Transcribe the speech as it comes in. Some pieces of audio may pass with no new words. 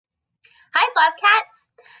Hi, Bobcats!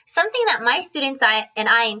 Something that my students and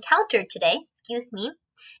I encountered today,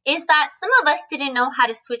 is that some of us didn't know how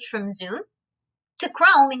to switch from Zoom to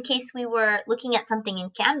Chrome in case we were looking at something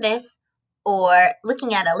in Canvas or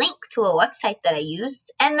looking at a link to a website that I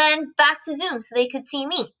use, and then back to Zoom so they could see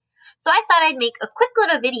me. So I thought I'd make a quick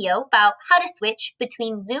little video about how to switch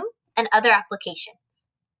between Zoom and other applications.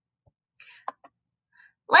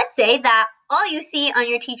 Let's say that all you see on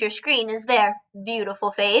your teacher's screen is their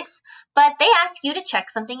beautiful face, but they ask you to check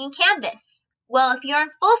something in Canvas. Well, if you're in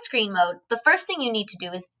full screen mode, the first thing you need to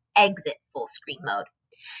do is exit full screen mode.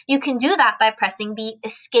 You can do that by pressing the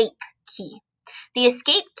Escape key. The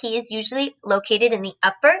Escape key is usually located in the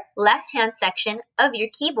upper left-hand section of your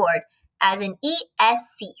keyboard as an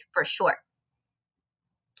ESC for short.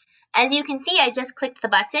 As you can see, I just clicked the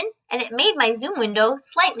button and it made my Zoom window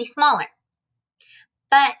slightly smaller.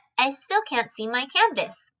 But I still can't see my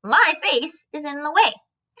Canvas. My face is in the way.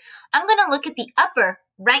 I'm going to look at the upper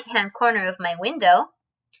right-hand corner of my window,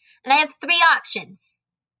 and I have three options.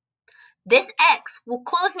 This X will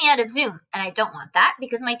close me out of Zoom, and I don't want that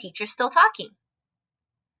because my teacher's still talking.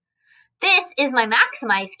 This is my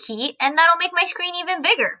maximize key, and that'll make my screen even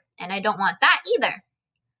bigger, and I don't want that either.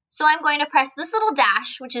 So I'm going to press this little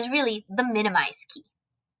dash, which is really the minimize key.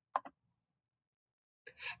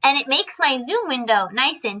 And it makes my Zoom window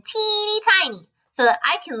nice and teeny tiny so that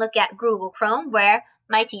I can look at Google Chrome where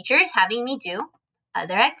my teacher is having me do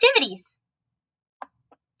other activities.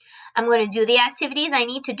 I'm going to do the activities I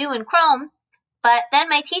need to do in Chrome, but then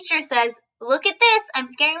my teacher says, look at this, I'm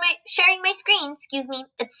sharing my screen,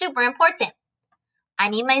 it's super important. I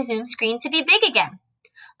need my Zoom screen to be big again.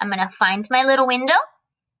 I'm going to find my little window,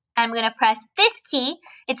 and I'm going to press this key.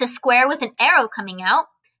 It's a square with an arrow coming out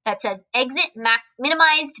that says Exit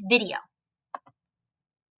Minimized Video.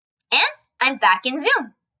 And I'm back in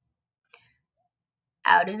Zoom.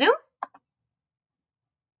 Out of Zoom.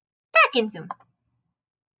 Back in Zoom.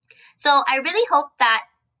 So I really hope that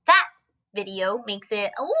video makes it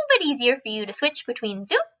a little bit easier for you to switch between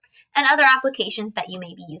Zoom and other applications that you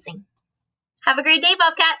may be using. Have a great day,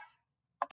 Bobcats!